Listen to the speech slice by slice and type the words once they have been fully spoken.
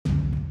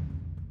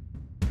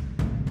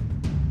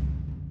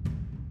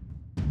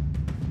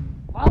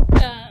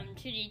Welcome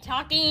to the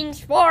Talking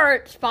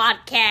Sports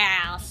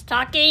Podcast.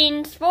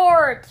 Talking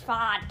Sports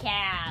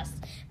Podcast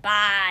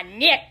by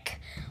Nick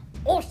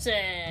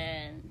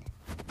Olson.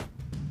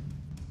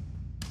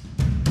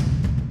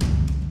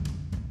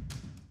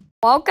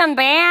 Welcome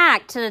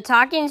back to the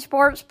Talking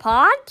Sports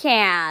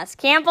Podcast.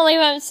 Can't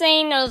believe I'm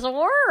saying those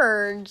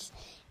words.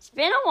 It's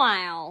been a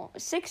while.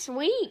 6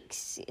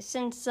 weeks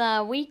since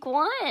week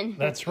one.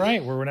 That's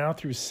right. We're now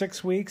through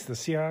 6 weeks. The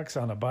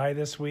Seahawks on a bye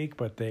this week,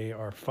 but they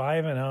are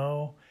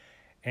 5-0.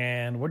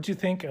 And what did you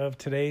think of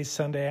today's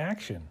Sunday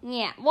action?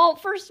 Yeah. Well,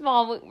 first of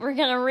all, we're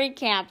going to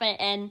recap it,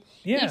 and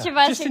each of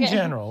us just are in gonna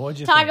general. What'd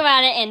you talk think?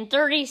 about it in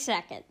 30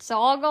 seconds.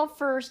 So I'll go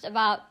first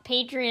about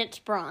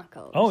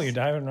Patriots-Broncos. Oh, you're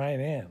diving right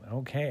in.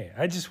 Okay.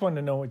 I just wanted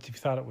to know what you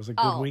thought it was a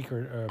good week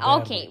or a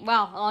bad week.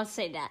 Well, I'll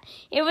say that.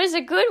 It was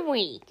a good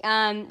week.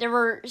 There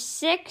were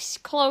 6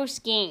 close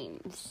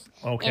games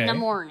in the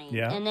morning.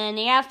 Yeah. And then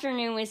the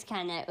afternoon was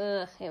kind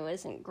of, it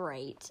wasn't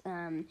great.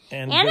 And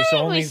I there's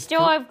think only we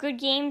still have good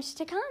games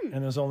to come.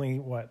 And there's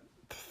only,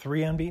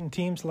 3 unbeaten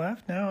teams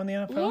left now in the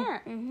NFL? Yeah.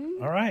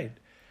 Mm-hmm. All right.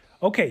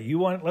 Okay,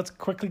 let's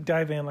quickly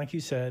dive in, like you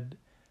said.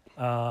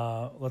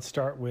 Let's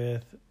start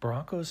with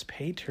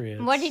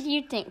Broncos-Patriots. What did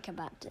you think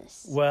about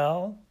this?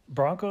 Well,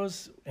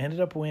 Broncos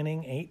ended up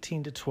winning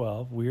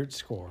 18-12. Weird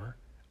score.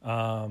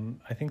 I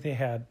think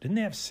didn't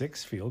they have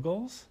 6 field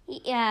goals?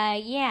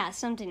 Yeah,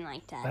 something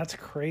like that. That's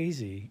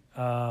crazy.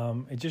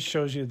 It just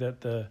shows you that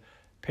the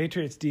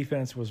Patriots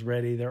defense was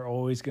ready. They're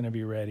always going to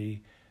be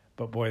ready.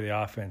 But boy, the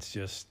offense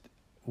just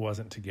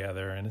wasn't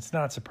together. And it's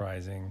not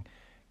surprising.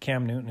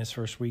 Cam Newton, his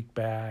first week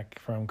back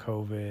from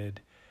COVID,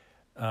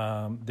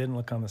 didn't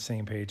look on the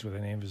same page with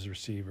any of his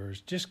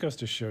receivers. Just goes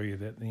to show you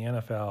that in the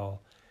NFL,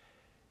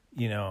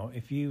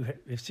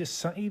 if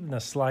just even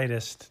the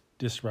slightest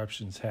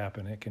disruptions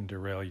happen, it can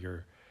derail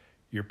your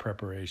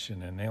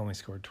preparation, and they only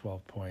scored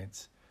 12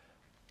 points.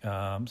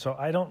 So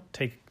I don't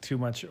take too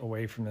much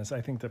away from this.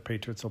 I think the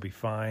Patriots will be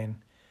fine.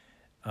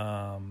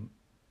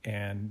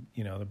 And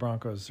the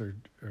Broncos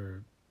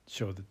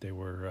showed that they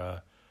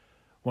were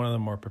one of the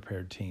more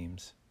prepared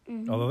teams.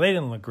 Mm-hmm. Although they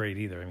didn't look great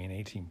either. I mean,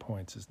 18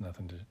 points is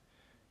nothing to,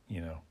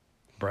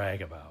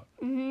 brag about.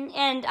 Mm-hmm.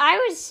 And I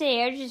would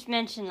just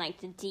mention,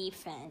 the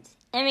defense.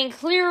 I mean,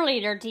 clearly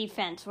their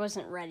defense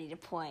wasn't ready to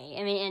play.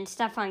 I mean, and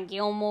Stephon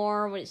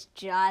Gilmore was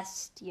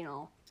just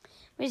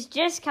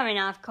coming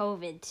off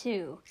COVID,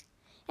 too.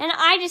 And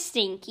I just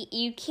think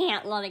you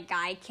can't let a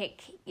guy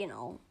kick,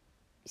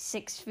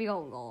 6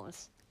 field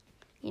goals,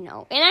 And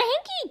I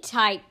think he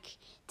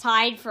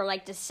tied for,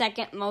 the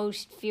second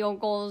most field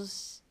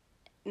goals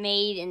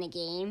made in a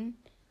game.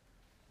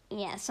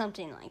 Yeah,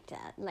 something like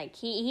that.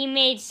 He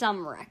made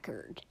some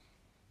record.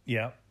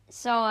 Yeah.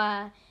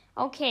 So,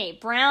 okay,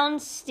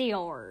 Browns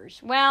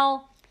Steelers.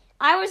 Well,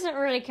 I wasn't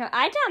really.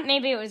 I thought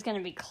maybe it was going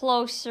to be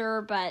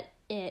closer, but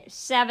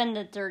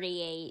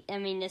 7-38. I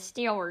mean, the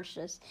Steelers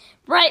just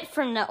right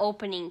from the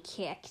opening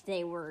kick,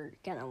 they were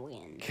going to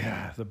win.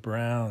 God, the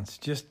Browns.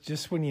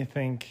 Just when you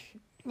think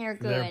they're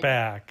good, they're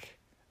back,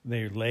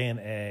 they lay an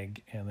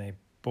egg, and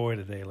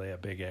did they lay a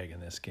big egg in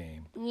this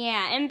game.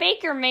 Yeah, and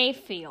Baker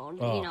Mayfield,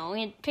 he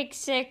had pick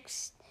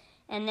 6.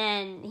 And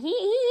then he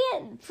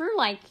threw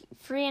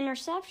 3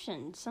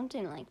 interceptions,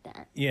 something like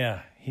that.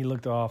 Yeah, he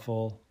looked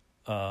awful.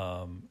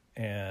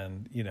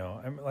 And,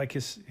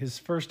 his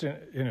first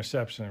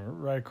interception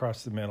right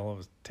across the middle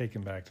was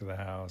taken back to the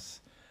house.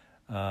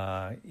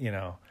 And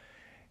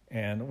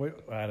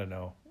I don't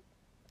know,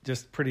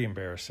 just pretty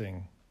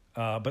embarrassing.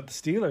 But the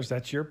Steelers,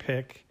 that's your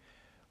pick.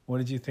 What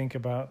did you think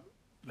about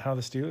how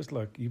the Steelers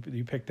look?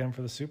 You picked them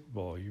for the Super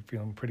Bowl. You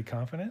feeling pretty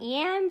confident?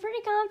 Yeah, I'm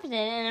pretty confident,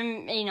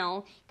 and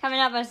I'm, coming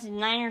up as the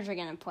Niners are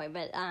gonna play.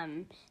 But I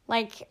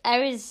don't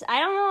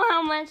know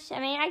how much. I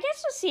mean, I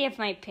guess we'll see if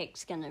my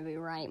pick's gonna be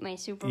right. My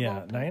Super Bowl.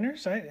 Yeah, pick.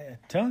 Niners. I'm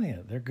telling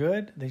you, they're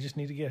good. They just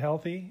need to get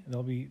healthy.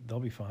 They'll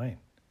be fine.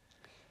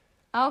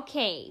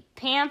 Okay,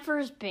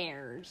 Panthers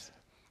Bears.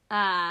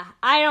 I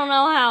don't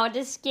know how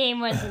this game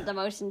wasn't the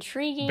most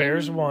intriguing.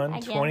 Bears won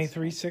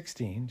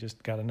 23-16.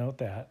 Just got to note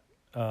that.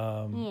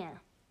 Yeah.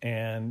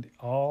 And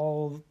a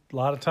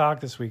lot of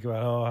talk this week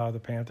about how the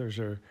Panthers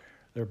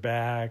they're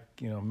back.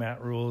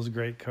 Matt Rule's a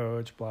great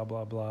coach. Blah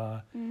blah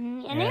blah.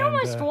 Mm-hmm. And they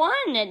almost won,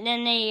 and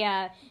then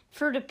they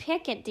threw the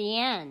pick at the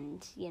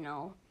end.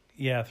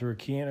 Yeah, threw a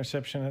key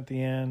interception at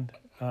the end.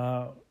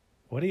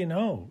 What do you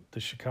know? The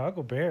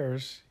Chicago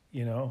Bears,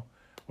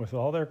 with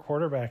all their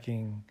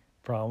quarterbacking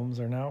problems,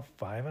 are now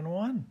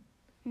 5-1.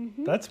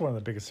 Mm-hmm. That's one of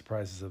the biggest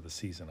surprises of the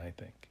season, I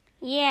think.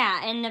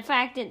 Yeah, and the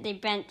fact that they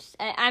benched,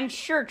 I'm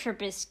sure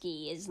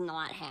Trubisky is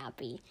not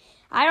happy.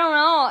 I don't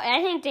know.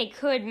 I think they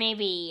could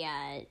maybe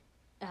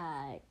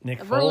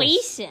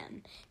release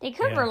him. They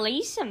could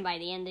release him by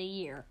the end of the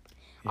year.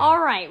 Yeah. All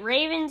right,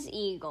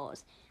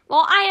 Ravens-Eagles.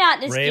 Well, I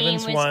thought this game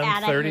was out of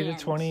hand.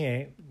 Ravens won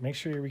 30-28. Make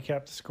sure you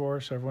recap the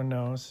score so everyone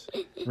knows.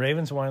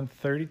 Ravens won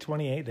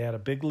 30-28. They had a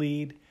big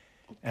lead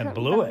and couldn't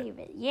blew believe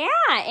it. Yeah,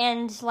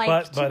 and like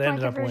but 2-point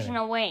ended up conversion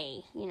winning.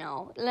 away,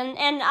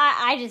 and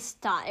I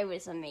just thought it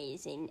was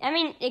amazing. I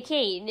mean,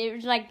 okay, it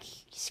was like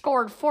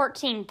scored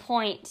 14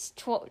 points,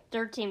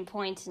 13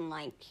 points in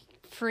like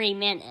 3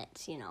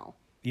 minutes.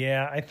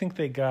 Yeah, I think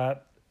they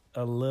got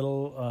a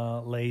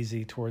little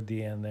lazy toward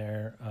the end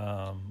there.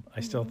 I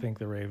still think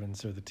the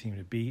Ravens are the team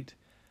to beat.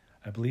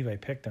 I believe I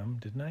picked them,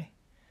 didn't I?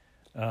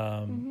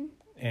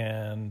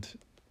 And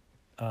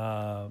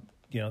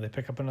they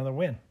pick up another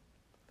win.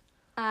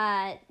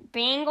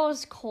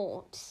 Bengals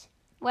Colts.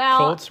 Well,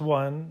 Colts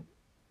won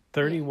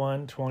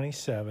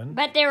 31-27.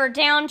 But they were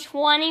down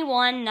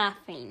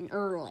 21-0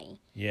 early.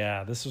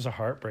 Yeah, this was a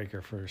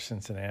heartbreaker for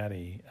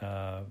Cincinnati.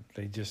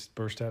 They just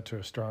burst out to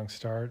a strong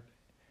start.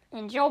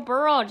 And Joe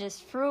Burrow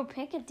just threw a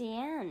pick at the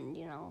end,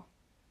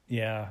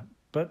 Yeah,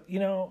 but,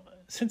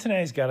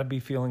 Cincinnati's got to be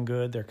feeling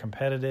good. They're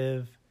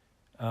competitive.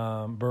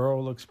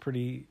 Burrow looks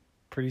pretty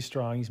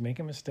strong. He's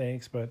making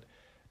mistakes, but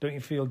don't you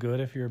feel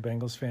good if you're a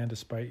Bengals fan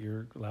despite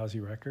your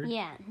lousy record?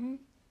 Yeah.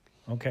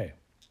 Okay.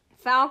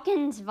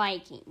 Falcons,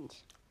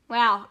 Vikings.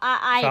 Wow.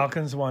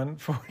 Falcons won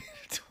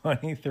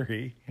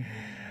 40-23.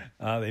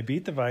 They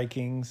beat the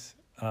Vikings.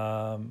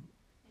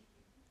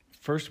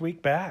 First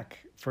week back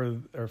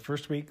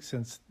first week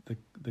since the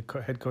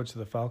head coach of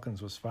the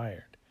Falcons was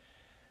fired.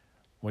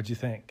 What'd you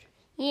think?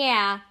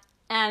 Yeah.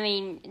 I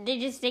mean,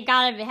 they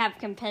gotta have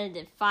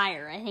competitive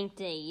fire. I think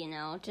they,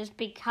 just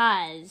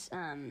because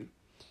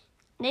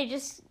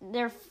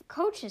their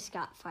coaches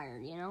got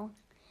fired.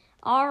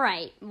 All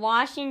right,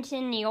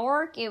 Washington, New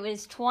York. It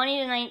was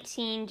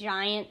 20-19.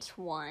 Giants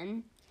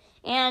won.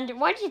 And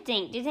what'd you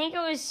think? Do you think it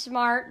was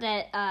smart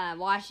that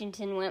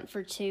Washington went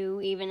for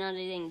 2, even though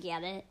they didn't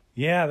get it?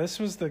 Yeah, this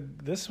was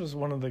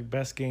one of the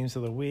best games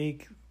of the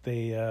week.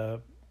 They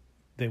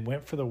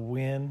went for the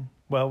win.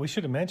 Well, we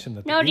should have mentioned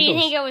that. No, do you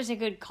think it was a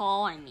good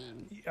call? I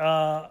mean,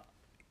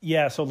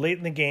 yeah. So late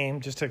in the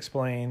game, just to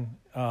explain,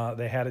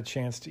 they had a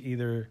chance to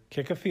either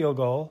kick a field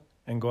goal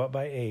and go up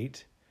by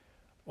 8,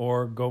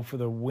 or go for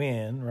the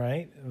win.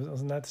 Right?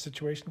 Wasn't that the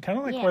situation? Kind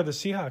of like where the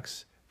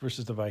Seahawks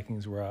versus the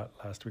Vikings were at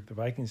last week. The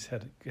Vikings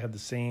had the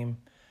same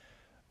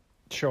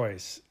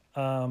choice.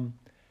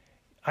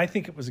 I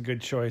think it was a good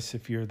choice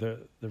if you're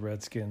the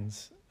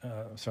Redskins.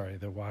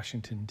 The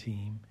Washington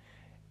team,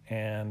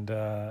 and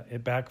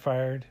it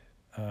backfired.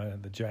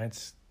 The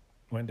Giants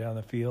went down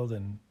the field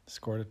and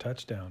scored a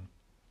touchdown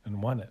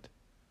and won it.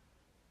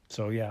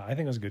 So, yeah, I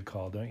think it was a good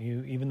call, don't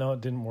you? Even though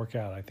it didn't work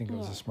out, I think it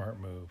was a smart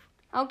move.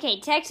 Okay,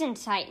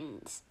 Texans,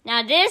 Titans.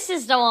 Now, this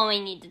is the one we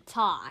need to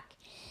talk.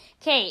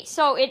 Okay,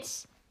 so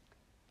it's...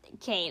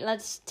 Okay,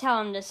 let's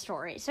tell them the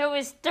story. So it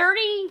was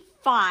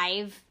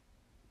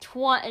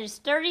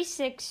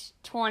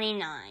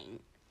 36-29.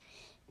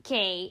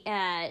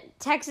 Okay,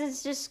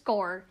 Texans just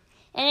scored.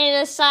 And they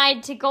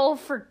decide to go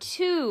for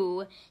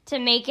 2 to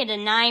make it a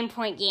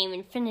 9-point game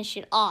and finish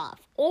it off.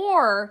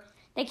 Or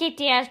they kick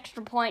the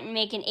extra point and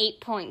make an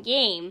 8-point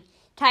game.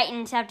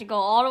 Titans have to go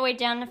all the way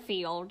down the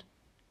field,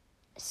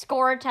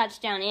 score a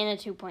touchdown and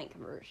a 2-point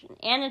conversion.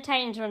 And the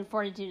Titans won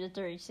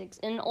 42-36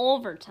 in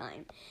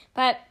overtime.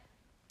 But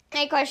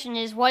my question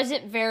is, was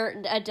it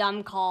a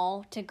dumb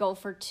call to go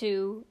for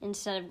 2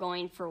 instead of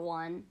going for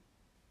 1?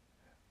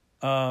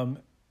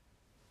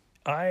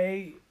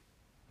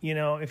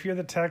 If you're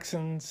the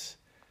Texans,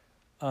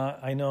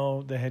 I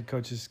know the head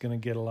coach is going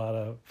to get a lot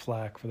of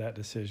flack for that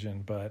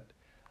decision, but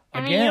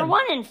again, you're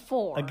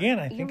 1-4. Again,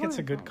 I think it's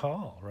a good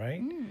call,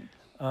 right?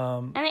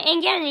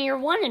 Again, you're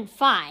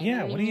 1-5.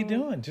 Yeah, what are you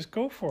doing? Just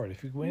go for it.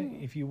 If you win,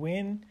 if you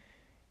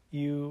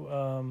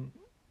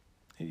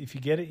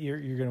get it, you're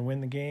going to win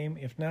the game.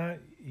 If not,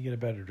 you get a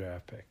better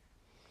draft pick.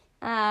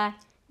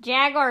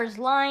 Jaguars,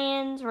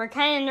 Lions, we're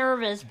kind of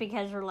nervous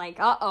because we're like,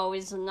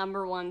 is the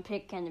number 1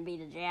 pick going to be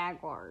the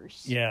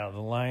Jaguars? Yeah,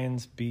 the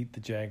Lions beat the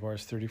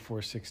Jaguars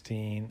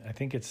 34-16. I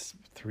think it's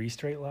 3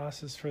 straight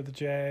losses for the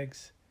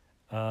Jags.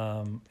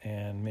 And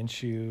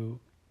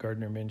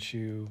Gardner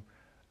Minshew,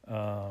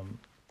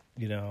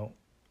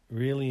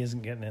 really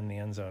isn't getting in the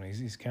end zone.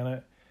 He's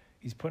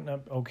putting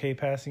up okay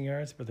passing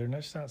yards, but they're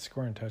just not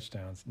scoring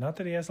touchdowns. Not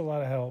that he has a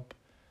lot of help,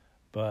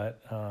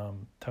 but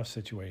tough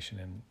situation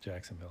in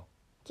Jacksonville.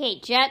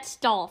 Okay, Jets,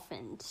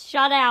 Dolphins.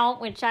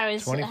 Shutout, which I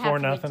was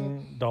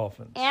 24-0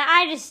 Dolphins.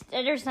 And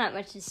there's not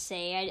much to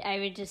say. I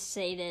would just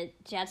say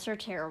that Jets are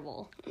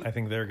terrible. I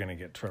think they're going to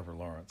get Trevor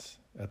Lawrence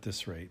at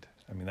this rate.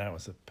 I mean, that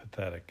was a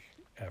pathetic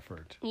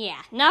effort.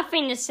 Yeah,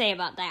 nothing to say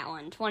about that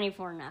one.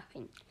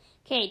 24-0.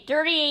 Okay,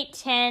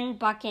 38-10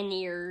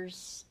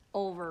 Buccaneers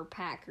over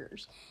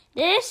Packers.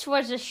 This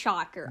was a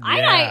shocker.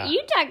 Yeah.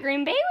 You thought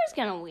Green Bay was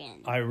going to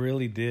win. I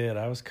really did.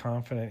 I was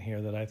confident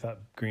here that I thought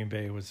Green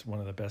Bay was one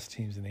of the best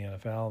teams in the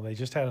NFL. They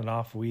just had an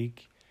off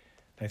week.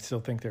 I still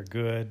think they're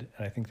good,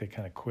 and I think they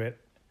kind of quit.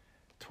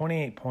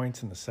 28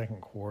 points in the second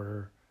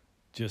quarter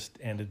just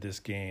ended this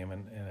game,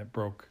 and it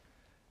broke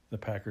the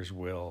Packers'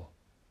 will.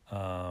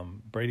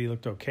 Brady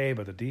looked okay,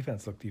 but the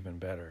defense looked even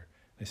better.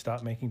 They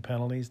stopped making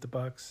penalties, the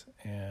Bucs,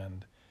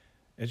 and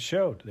it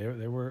showed.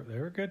 They were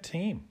a good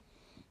team.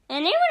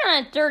 And they went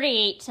on a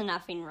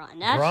 38-0 run.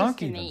 That's Gronk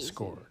just amazing. even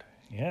scored.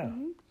 Yeah.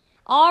 Mm-hmm.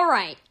 All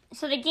right.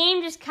 So the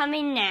game is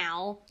coming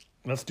now.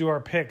 Let's do our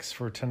picks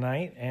for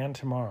tonight and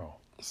tomorrow.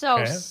 So,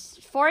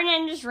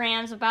 49ers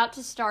Rams about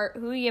to start.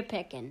 Who are you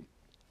picking?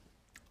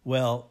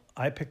 Well,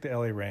 I picked the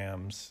LA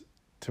Rams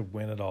to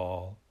win it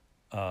all.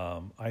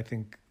 I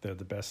think they're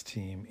the best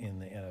team in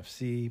the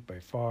NFC by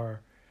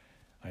far.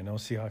 I know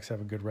Seahawks have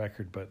a good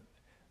record, but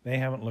they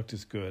haven't looked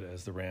as good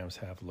as the Rams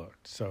have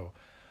looked. So,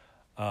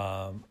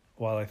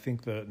 while I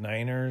think the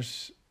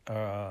Niners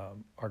are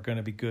going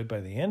to be good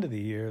by the end of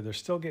the year, they're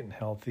still getting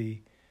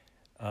healthy.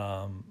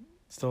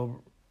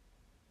 Still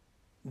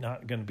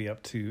not going to be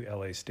up to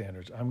LA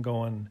standards. I'm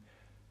going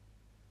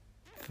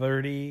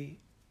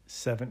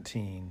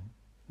 30-17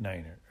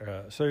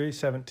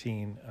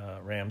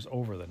 Rams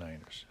over the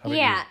Niners. How about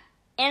you?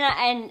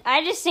 And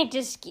I just think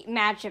this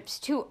matchup's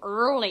too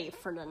early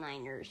for the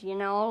Niners. You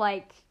know,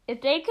 like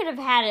if they could have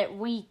had it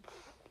week,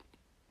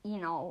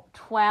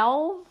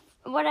 12,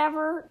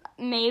 whatever,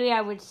 maybe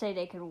I would say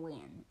they could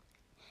win.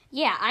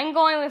 Yeah, I'm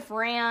going with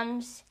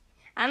Rams.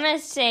 I'm gonna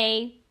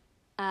say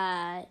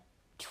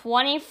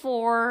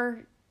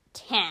 24-10.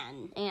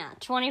 Yeah,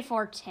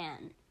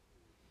 24-10.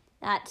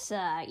 That's,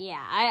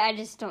 I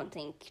just don't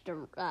think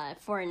the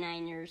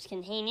 49ers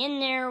can hang in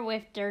there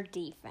with their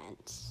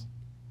defense.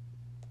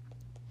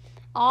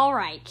 All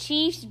right,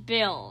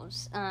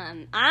 Chiefs-Bills.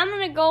 I'm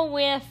going to go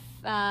with,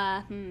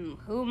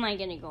 who am I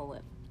going to go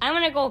with? I'm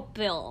going to go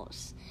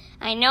Bills.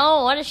 I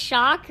know, what a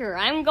shocker.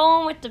 I'm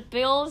going with the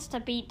Bills to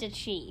beat the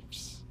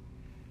Chiefs.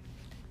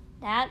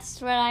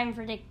 That's what I'm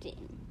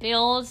predicting.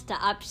 Bills to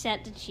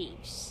upset the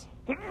Chiefs.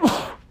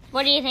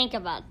 What do you think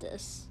about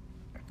this?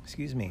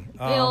 Excuse me.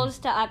 Bills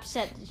to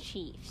upset the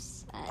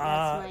Chiefs. That's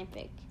my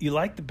pick. You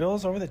like the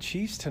Bills over the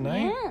Chiefs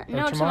tonight? Yeah. Or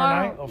No,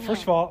 tomorrow night? Well, yeah.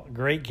 first of all,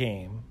 great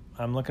game.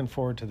 I'm looking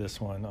forward to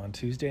this one on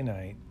Tuesday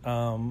night.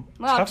 2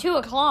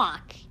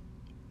 o'clock.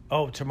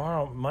 Oh,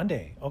 tomorrow,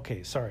 Monday.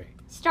 Okay, sorry.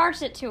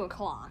 Starts at 2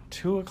 o'clock.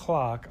 2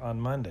 o'clock on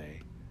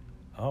Monday.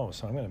 Oh,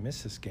 so I'm going to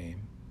miss this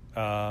game.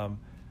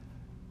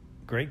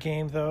 Great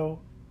game, though.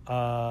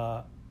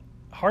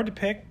 Hard to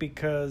pick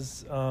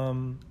because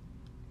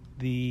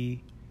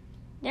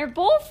They're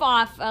both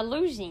off a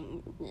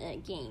losing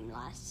game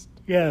last.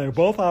 Yeah, they're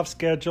both off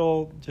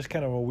schedule. Just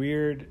kind of a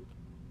weird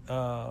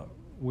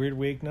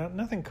week.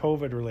 Nothing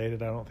COVID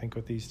related, I don't think,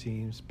 with these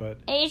teams. But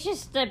It's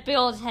just the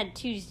Bills had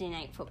Tuesday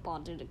night football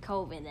due to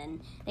COVID,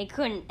 and they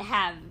couldn't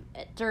have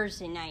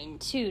Thursday night in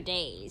 2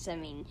 days. I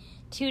mean,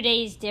 2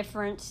 days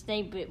difference,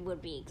 they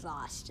would be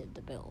exhausted,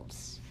 the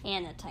Bills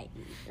and the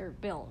Titans or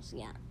Bills.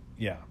 Yeah.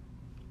 Yeah.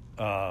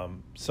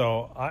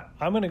 So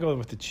I'm going to go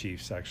with the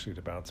Chiefs actually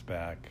to bounce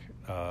back.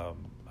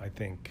 I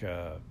think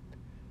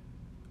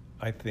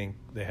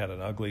they had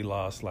an ugly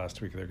loss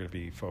last week. They're going to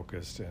be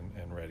focused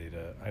and ready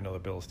to. I know the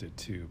Bills did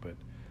too, but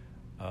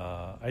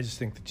I just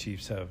think the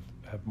Chiefs have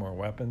more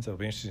weapons. It'll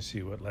be interesting to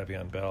see what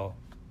Le'Veon Bell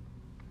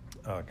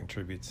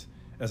contributes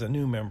as a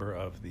new member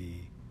of the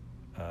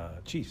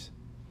Chiefs.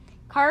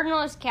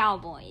 Cardinals,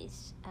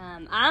 Cowboys.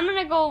 I'm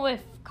going to go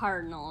with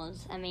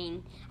Cardinals. I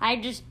mean, I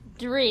just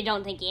really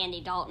don't think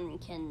Andy Dalton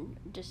can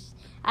just...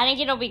 I think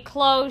it'll be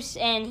close,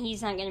 and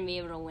he's not going to be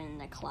able to win in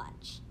the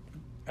clutch.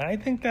 I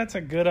think that's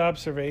a good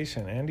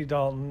observation. Andy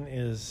Dalton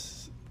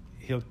he's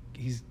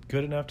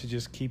good enough to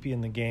just keep you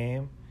in the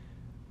game,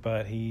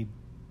 but he's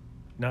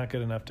not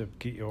good enough to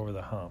get you over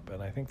the hump.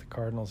 And I think the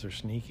Cardinals are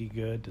sneaky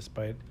good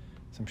despite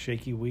some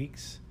shaky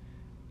weeks.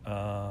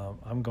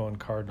 I'm going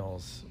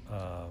Cardinals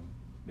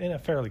in a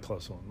fairly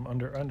close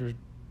one,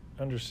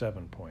 under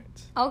 7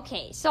 points.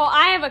 Okay, so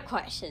I have a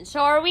question. So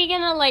are we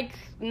going to,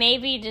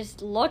 maybe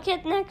just look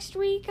at next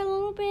week a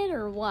little bit,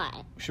 or what?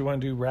 Should we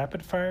want to do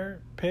rapid-fire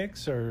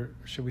picks, or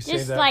should we save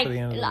Just that for the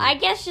end of the week? I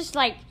guess just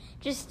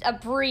a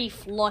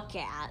brief look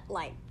at,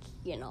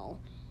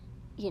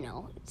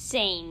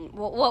 saying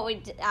what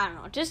we... I don't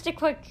know, just a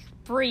quick,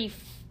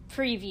 brief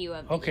preview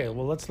of the game.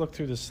 Well, let's look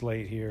through the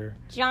slate here.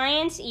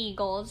 Giants,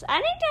 Eagles. I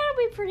think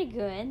that'll be pretty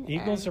good.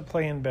 Eagles are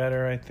playing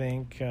better, I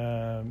think.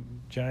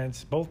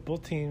 Giants,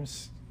 both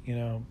teams,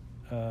 not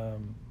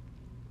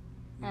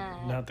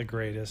the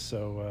greatest.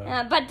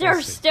 So, but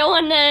they're still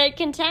in the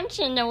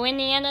contention to win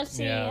the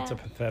NFC. Yeah, it's a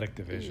pathetic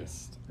division.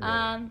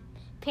 Really.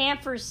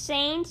 Panthers,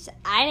 Saints.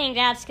 I think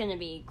that's going to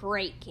be a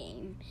great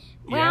game.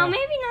 Well, Yeah.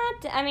 maybe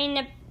not. I mean,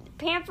 the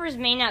Panthers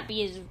may not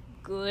be as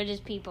good as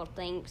people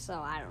think, so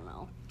I don't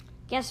know.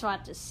 Guess we'll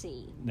have to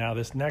see. Now,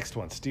 this next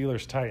one,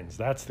 Steelers-Titans,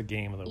 that's the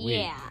game of the week.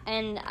 Yeah,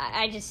 and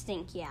I just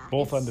think,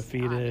 Both it's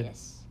undefeated.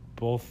 obvious.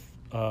 Both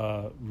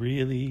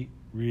really,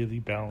 really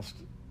balanced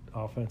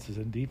offenses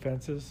and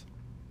defenses.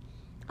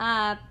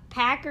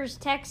 Packers,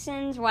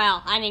 Texans.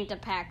 Well, I think the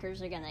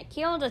Packers are going to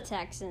kill the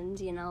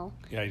Texans, Yeah,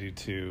 I do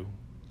too.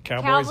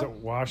 Cowboys at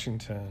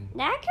Washington.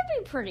 That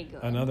could be pretty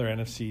good. Another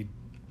NFC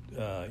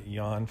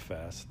yawn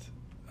fest.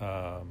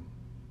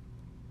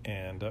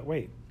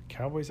 Wait,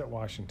 Cowboys at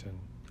Washington.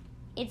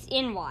 It's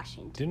in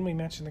Washington. Didn't we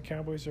mention the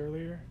Cowboys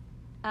earlier?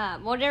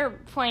 Well, they're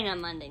playing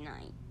on Monday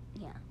night.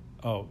 Yeah.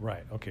 Oh,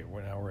 right. Okay,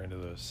 now we're into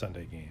the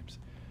Sunday games.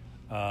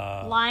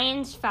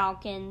 Lions,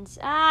 Falcons.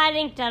 I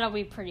think that'll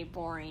be pretty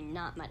boring.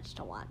 Not much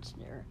to watch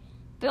there.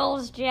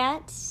 Bills,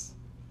 Jets.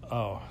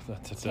 Oh,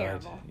 that's a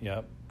Terrible. dud.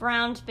 Yep.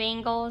 Browns,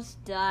 Bengals,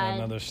 dud.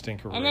 Another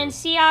stinker. And then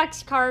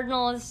Seahawks,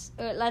 Cardinals.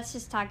 Let's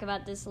just talk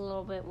about this a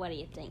little bit. What do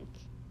you think?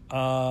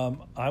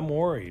 I'm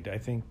worried. I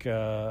think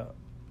the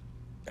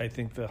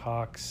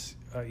Hawks.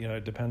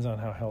 It depends on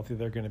how healthy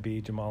they're going to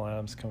be. Jamal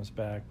Adams comes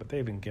back, but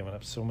they've been giving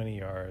up so many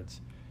yards,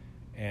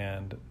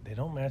 and they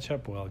don't match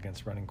up well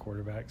against running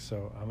quarterbacks.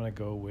 So I'm going to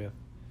go with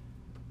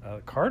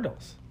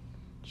Cardinals.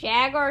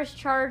 Jaguars,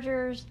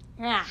 Chargers.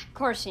 Of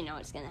course you know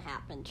what's going to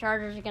happen.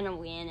 Chargers are going to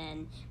win,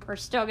 and we're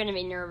still going to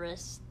be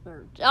nervous.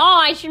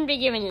 I shouldn't be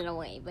giving it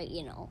away, but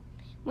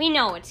we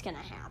know what's going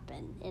to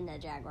happen in the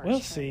Jaguars.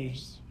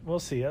 We'll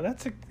see.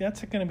 That's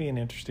going to be an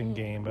interesting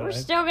game. But we're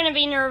still going to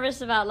be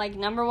nervous about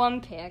number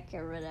one pick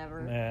or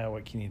whatever.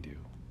 What can you do?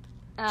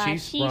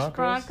 Chiefs,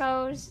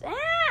 Broncos.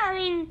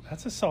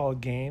 That's a solid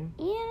game.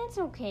 Yeah, that's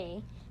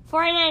okay.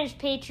 49ers,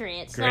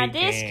 Patriots. Great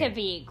this game. could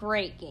be a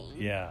great game.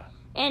 Yeah.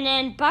 And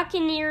then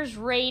Buccaneers,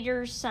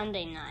 Raiders,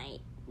 Sunday night.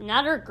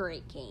 Another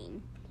great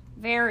game.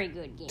 Very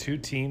good game. Two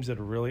teams that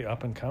are really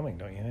up and coming,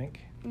 don't you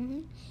think?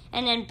 Mm-hmm.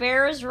 And then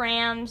Bears,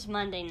 Rams,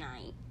 Monday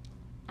night.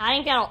 I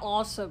think that'll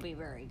also be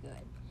very good.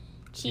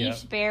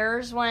 Chiefs,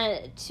 Bears,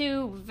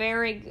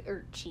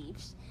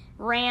 Chiefs.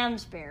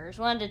 Rams, Bears,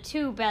 one of the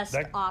two best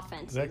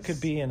offenses. That could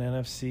be an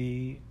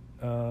NFC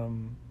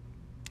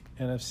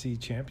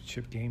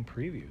Championship game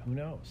preview. Who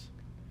knows?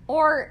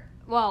 Or,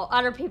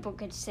 other people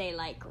could say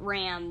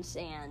Rams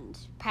and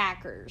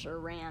Packers or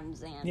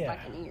Rams and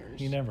Buccaneers.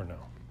 You never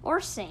know.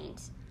 Or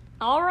Saints.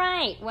 All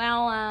right.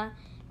 Well, are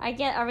we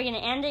going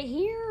to end it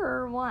here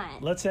or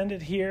what? Let's end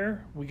it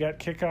here. We got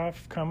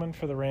kickoff coming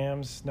for the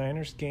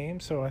Rams-Niners game,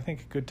 so I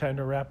think a good time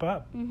to wrap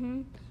up.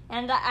 Mm-hmm.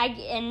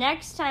 And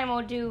next time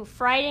we'll do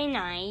Friday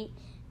night.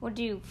 We'll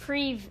do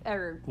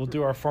we'll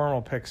do our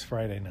formal picks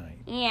Friday night.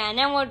 Yeah, and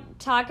then we'll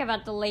talk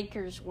about the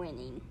Lakers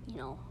winning,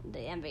 the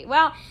NBA.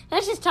 Well,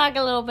 let's just talk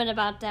a little bit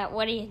about that.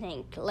 What do you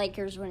think?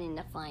 Lakers winning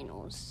the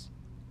finals.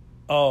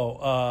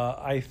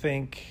 I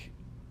think,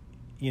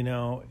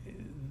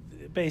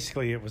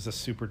 basically it was a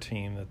super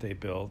team that they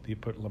built. You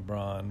put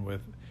LeBron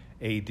with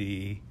AD,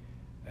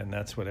 and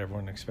that's what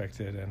everyone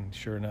expected, and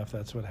sure enough,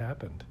 that's what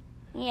happened.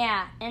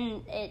 Yeah,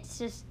 and it's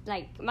just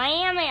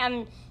Miami,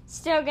 I'm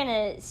still going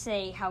to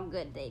say how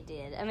good they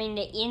did. I mean,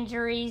 the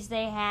injuries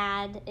they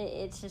had,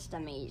 it's just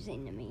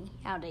amazing to me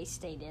how they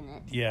stayed in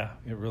it. Yeah,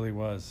 it really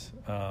was.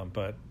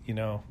 But,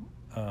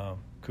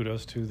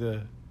 kudos to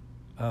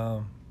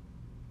the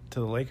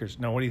Lakers.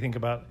 Now, what do you think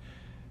about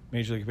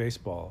Major League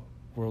Baseball?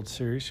 World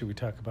Series, should we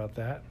talk about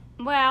that?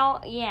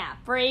 Well, yeah.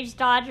 Braves,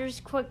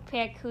 Dodgers, quick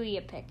pick. Who you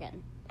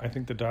picking? I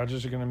think the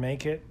Dodgers are going to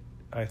make it.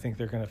 I think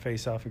they're going to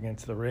face off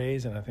against the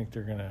Rays, and I think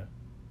they're going to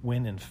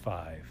win in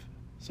 5.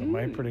 So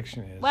my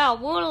prediction is... Well,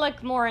 we'll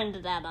look more into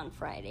that on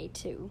Friday,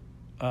 too.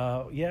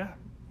 Yeah.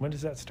 When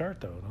does that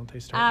start, though? Don't they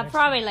start next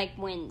probably week?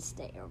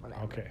 Wednesday or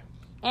whatever. Okay.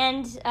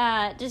 And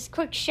just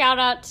quick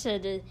shout-out to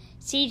the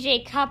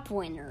CJ Cup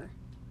winner.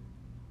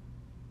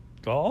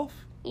 Golf?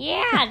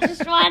 Yeah,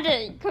 just wanted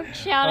to quick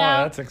shout-out.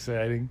 Oh, that's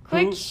exciting.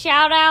 Quick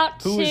shout-out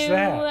to... Who is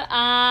that?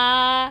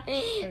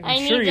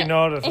 I'm sure you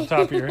know it off the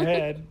top of your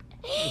head.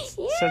 It's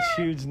such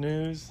huge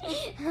news.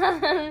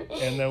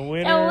 And the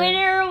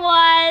winner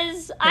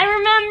was, I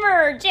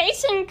remember,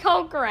 Jason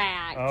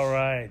Kokrak. All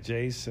right,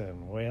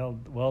 Jason.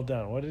 Well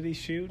done. What did he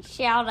shoot?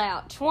 Shout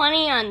out.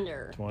 20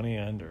 under. 20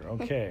 under.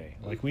 Okay.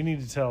 We need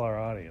to tell our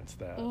audience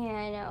that. Yeah,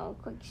 I know.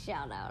 Quick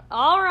shout out.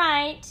 All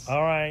right.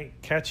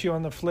 Catch you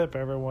on the flip,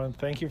 everyone.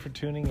 Thank you for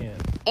tuning in.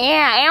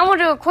 Yeah, and we'll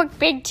do a quick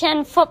Big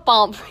Ten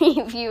football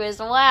preview as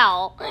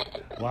well.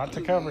 A lot to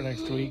cover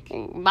next week.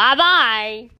 Bye-bye.